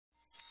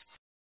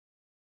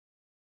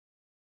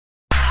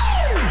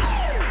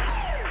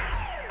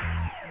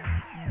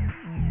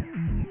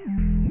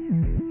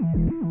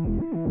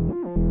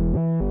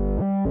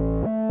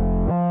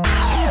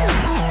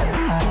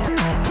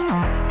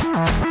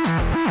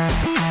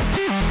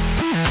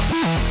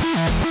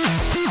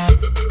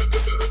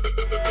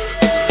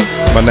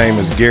My name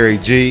is Gary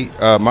G.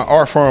 My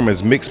art form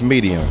is mixed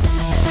medium.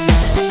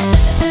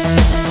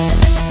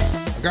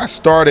 I got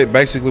started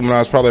basically when I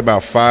was probably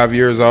about 5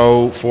 years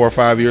old, 4 or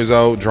 5 years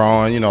old,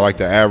 drawing, like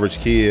the average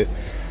kid.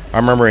 I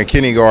remember in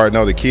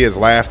kindergarten, the kids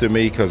laughed at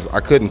me because I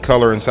couldn't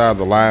color inside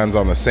the lines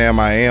on the Sam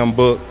I Am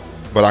book,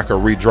 but I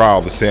could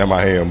redraw the Sam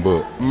I Am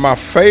book. My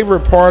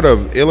favorite part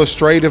of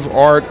illustrative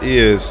art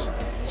is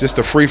just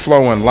the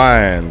free-flowing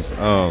lines.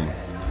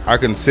 I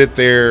can sit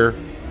there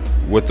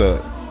with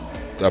a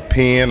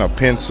pen, a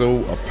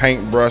pencil, a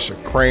paintbrush, a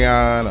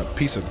crayon, a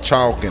piece of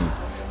chalk, and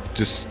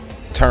just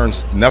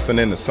turns nothing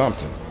into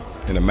something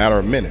in a matter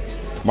of minutes.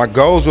 My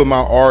goals with my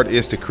art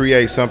is to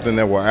create something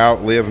that will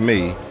outlive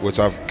me, which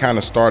I've kind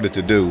of started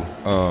to do.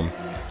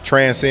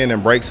 Transcend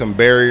and break some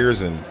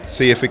barriers and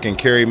see if it can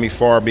carry me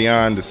far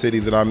beyond the city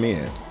that I'm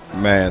in.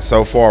 Man,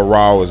 so far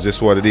raw is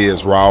just what it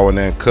is, raw and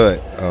then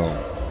cut.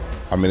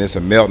 It's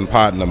a melting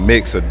pot and a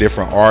mix of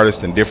different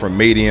artists and different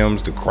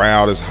mediums. The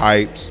crowd is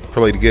hyped,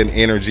 pretty good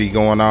energy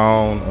going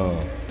on.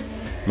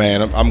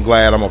 Man, I'm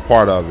glad I'm a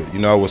part of it.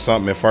 It was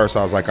something at first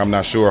I was like, I'm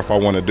not sure if I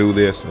want to do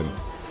this, and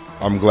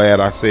I'm glad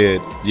I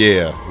said,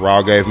 yeah.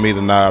 Raw gave me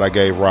the nod, I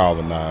gave Raw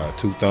the nod,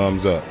 2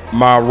 thumbs up.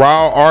 My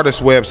Raw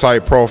Artist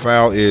website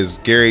profile is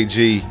Gary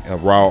G, a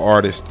Raw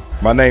Artist.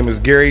 My name is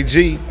Gary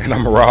G, and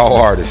I'm a Raw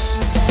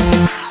Artist.